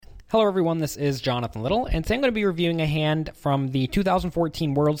Hello everyone, this is Jonathan Little, and today I'm going to be reviewing a hand from the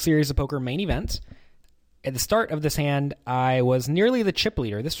 2014 World Series of Poker main event. At the start of this hand, I was nearly the chip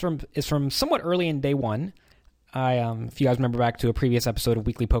leader. This is from somewhat early in day one. If you guys remember back to a previous episode of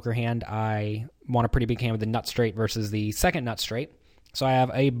Weekly Poker Hand, I won a pretty big hand with the nut straight versus the second nut straight, so I have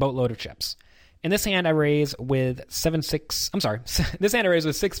a boatload of chips. In this hand, I raise with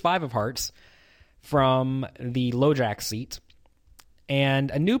 6-5 of hearts from the low jack seat. And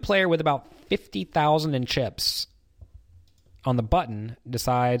a new player with about 50,000 in chips on the button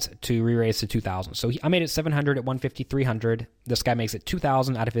decides to re-raise to 2,000. So I made it 700 at 150, 300. This guy makes it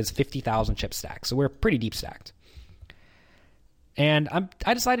 2,000 out of his 50,000 chip stack. So we're pretty deep stacked. And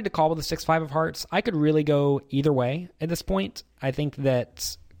I decided to call with a 6-5 of hearts. I could really go either way at this point. I think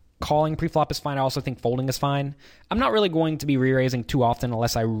that calling pre-flop is fine. I also think folding is fine. I'm not really going to be re-raising too often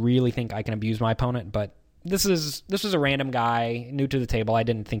unless I really think I can abuse my opponent, but this was a random guy, new to the table. I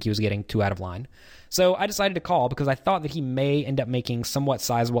didn't think he was getting too out of line. So I decided to call because I thought that he may end up making somewhat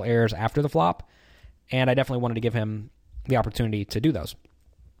sizable errors after the flop, and I definitely wanted to give him the opportunity to do those.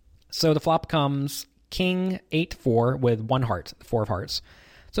 So the flop comes King 8-4 with 1 heart, 4 of hearts.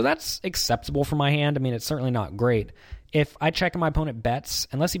 So that's acceptable for my hand. I mean, it's certainly not great. If I check and my opponent bets,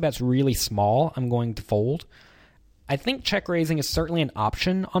 unless he bets really small, I'm going to fold. I think check raising is certainly an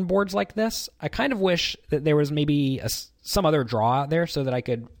option on boards like this. I kind of wish that there was maybe some other draw out there so that I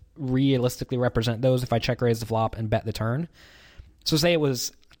could realistically represent those if I check raise the flop and bet the turn. So say it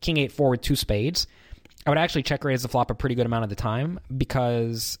was King 8-4 with 2 spades. I would actually check raise the flop a pretty good amount of the time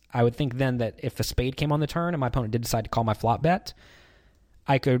because I would think then that if a spade came on the turn and my opponent did decide to call my flop bet,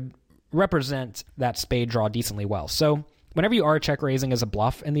 I could represent that spade draw decently well. So whenever you are check raising as a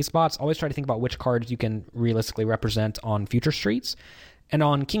bluff in these spots, always try to think about which cards you can realistically represent on future streets. And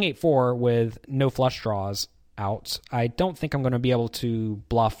on King 8-4 with no flush draws out, I don't think I'm going to be able to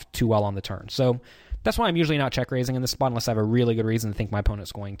bluff too well on the turn. So that's why I'm usually not check raising in this spot unless I have a really good reason to think my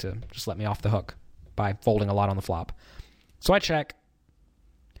opponent's going to just let me off the hook by folding a lot on the flop. So I check,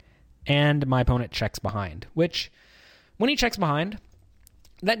 and my opponent checks behind, which when he checks behind,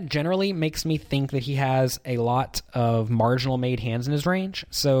 that generally makes me think that he has a lot of marginal made hands in his range.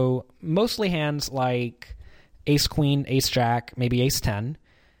 So mostly hands like ace-queen, ace-jack, maybe ace-10.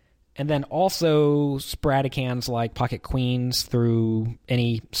 And then also sporadic hands like pocket queens through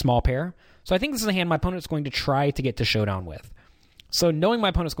any small pair. So I think this is a hand my opponent's going to try to get to showdown with. So knowing my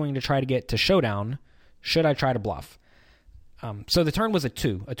opponent's going to try to get to showdown, should I try to bluff? So the turn was a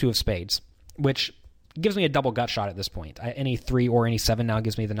 2 of spades, which gives me a double gut shot at this point. Any 3 or any 7 now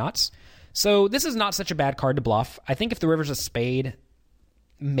gives me the nuts. So this is not such a bad card to bluff. I think if the river's a spade,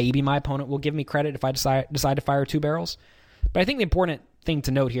 maybe my opponent will give me credit if I decide to fire 2 barrels. But I think the important thing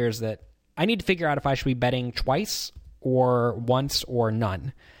to note here is that I need to figure out if I should be betting twice or once or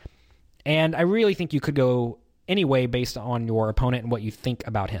none. And I really think you could go anyway based on your opponent and what you think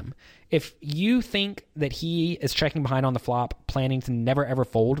about him. If you think that he is checking behind on the flop, planning to never ever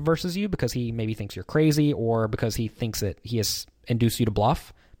fold versus you because he maybe thinks you're crazy or because he thinks that he has induced you to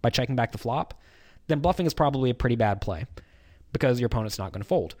bluff by checking back the flop, then bluffing is probably a pretty bad play because your opponent's not going to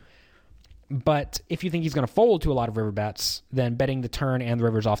fold. But if you think he's going to fold to a lot of river bets, then betting the turn and the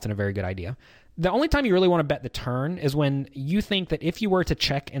river is often a very good idea. The only time you really want to bet the turn is when you think that if you were to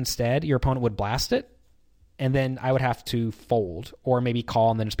check instead, your opponent would blast it, and then I would have to fold or maybe call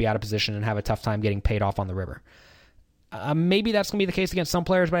and then just be out of position and have a tough time getting paid off on the river. Maybe that's going to be the case against some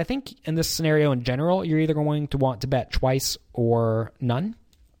players, but I think in this scenario in general, you're either going to want to bet twice or none.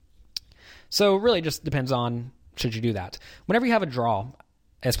 So it really just depends on should you do that. Whenever you have a draw,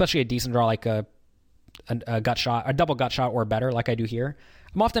 especially a decent draw like a gut shot, a double gut shot or better like I do here,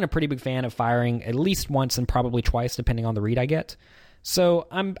 I'm often a pretty big fan of firing at least once and probably twice depending on the read I get. So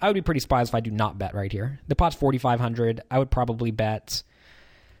I would be pretty surprised if I do not bet right here. The pot's 4,500. I would probably bet.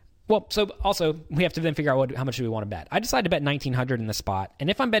 Well, so also we have to then figure out how much do we want to bet. I decided to bet 1,900 in this spot, and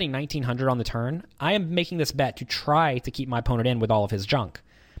if I'm betting 1,900 on the turn, I am making this bet to try to keep my opponent in with all of his junk,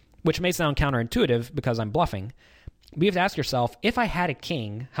 which may sound counterintuitive because I'm bluffing. But you have to ask yourself, if I had a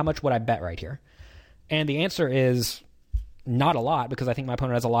king, how much would I bet right here? And the answer is not a lot because I think my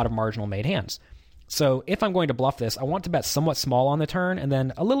opponent has a lot of marginal made hands. So if I'm going to bluff this, I want to bet somewhat small on the turn and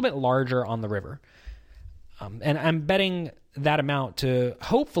then a little bit larger on the river. And I'm betting that amount to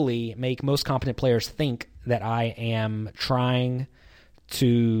hopefully make most competent players think that I am trying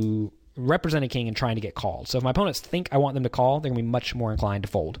to represent a king and trying to get called. So if my opponents think I want them to call, they're going to be much more inclined to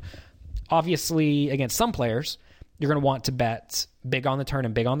fold. Obviously, against some players, you're going to want to bet big on the turn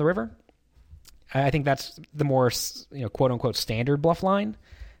and big on the river. I think that's the more, quote-unquote standard bluff line.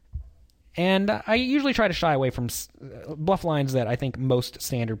 And I usually try to shy away from bluff lines that I think most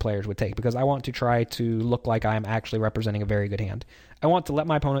standard players would take, because I want to try to look like I'm actually representing a very good hand. I want to let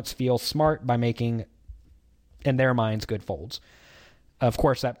my opponents feel smart by making, in their minds, good folds. Of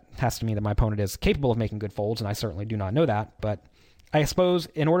course, that has to mean that my opponent is capable of making good folds, and I certainly do not know that. But I suppose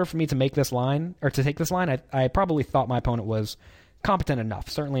in order for me to make this line, or to take this line, I probably thought my opponent was competent enough.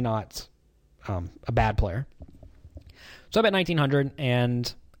 Certainly not a bad player. So I bet 1900,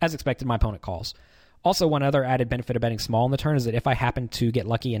 and as expected, my opponent calls. Also, one other added benefit of betting small on the turn is that if I happen to get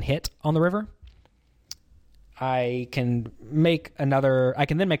lucky and hit on the river, I can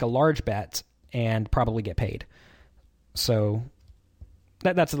then make a large bet and probably get paid. So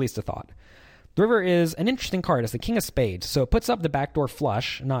that's at least a thought. The river is an interesting card. It's the king of spades, so it puts up the backdoor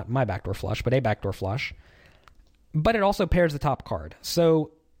flush, not my backdoor flush, but a backdoor flush. But it also pairs the top card.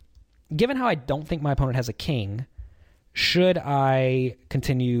 So given how I don't think my opponent has a king, should I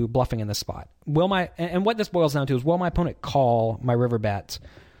continue bluffing in this spot? And what this boils down to is, will my opponent call my river bet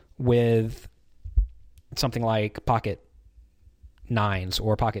with something like pocket nines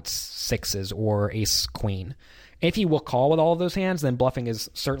or pocket sixes or ace queen? If he will call with all of those hands, then bluffing is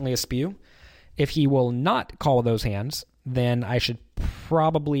certainly a spew. If he will not call with those hands, then I should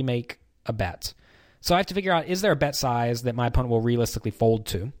probably make a bet. So I have to figure out, is there a bet size that my opponent will realistically fold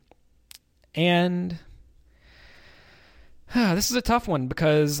to? And this is a tough one,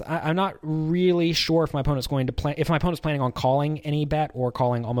 because I'm not really sure if my opponent's planning on calling any bet or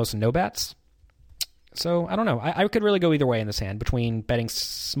calling almost no bets. So I don't know. I could really go either way in this hand, between betting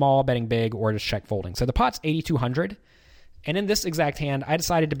small, betting big, or just check folding. So the pot's 8,200, and in this exact hand, I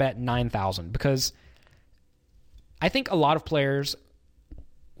decided to bet 9,000 because I think a lot of players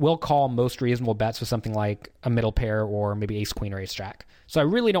will call most reasonable bets with something like a middle pair or maybe ace queen or ace jack. So I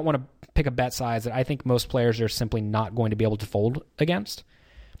really don't want to pick a bet size that I think most players are simply not going to be able to fold against.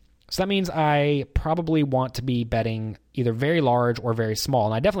 So that means I probably want to be betting either very large or very small.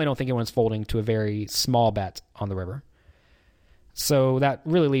 And I definitely don't think anyone's folding to a very small bet on the river. So that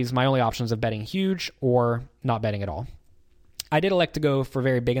really leaves my only options of betting huge or not betting at all. I did elect to go for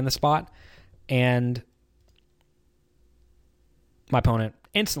very big in the spot, and my opponent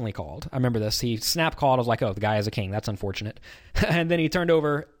instantly called. I remember this. He snap called. I was like, oh, the guy has a king. That's unfortunate. And then he turned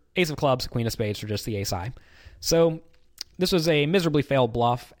over ace of clubs, queen of spades for just the ace high. So this was a miserably failed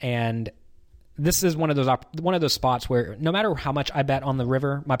bluff, and this is one of those spots where no matter how much I bet on the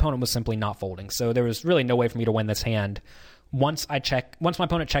river, my opponent was simply not folding. So there was really no way for me to win this hand. Once my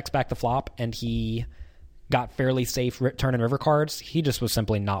opponent checks back the flop and he got fairly safe turn and river cards, he just was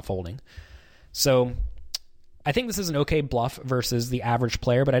simply not folding. So I think this is an okay bluff versus the average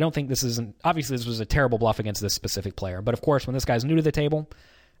player, but I don't think obviously this was a terrible bluff against this specific player. But of course, when this guy's new to the table,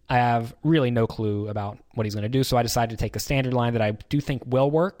 I have really no clue about what he's going to do, so I decided to take a standard line that I do think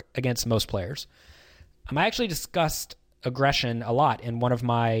will work against most players. I actually discussed aggression a lot in one of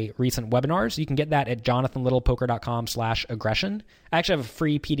my recent webinars. You can get that at jonathanlittlepoker.com/aggression. I actually have a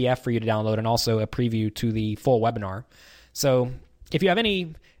free PDF for you to download and also a preview to the full webinar. So if you have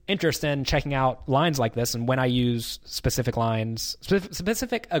any interest in checking out lines like this and when I use specific lines,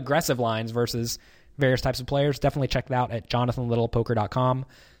 specific aggressive lines versus various types of players, definitely check it out at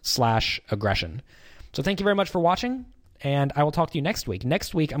jonathanlittlepoker.com/aggression. So thank you very much for watching, and I will talk to you next week.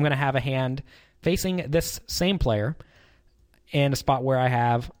 Next week, I'm going to have a hand facing this same player in a spot where I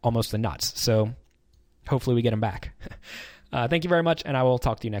have almost the nuts. So hopefully we get him back. Thank you very much, and I will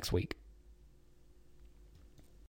talk to you next week.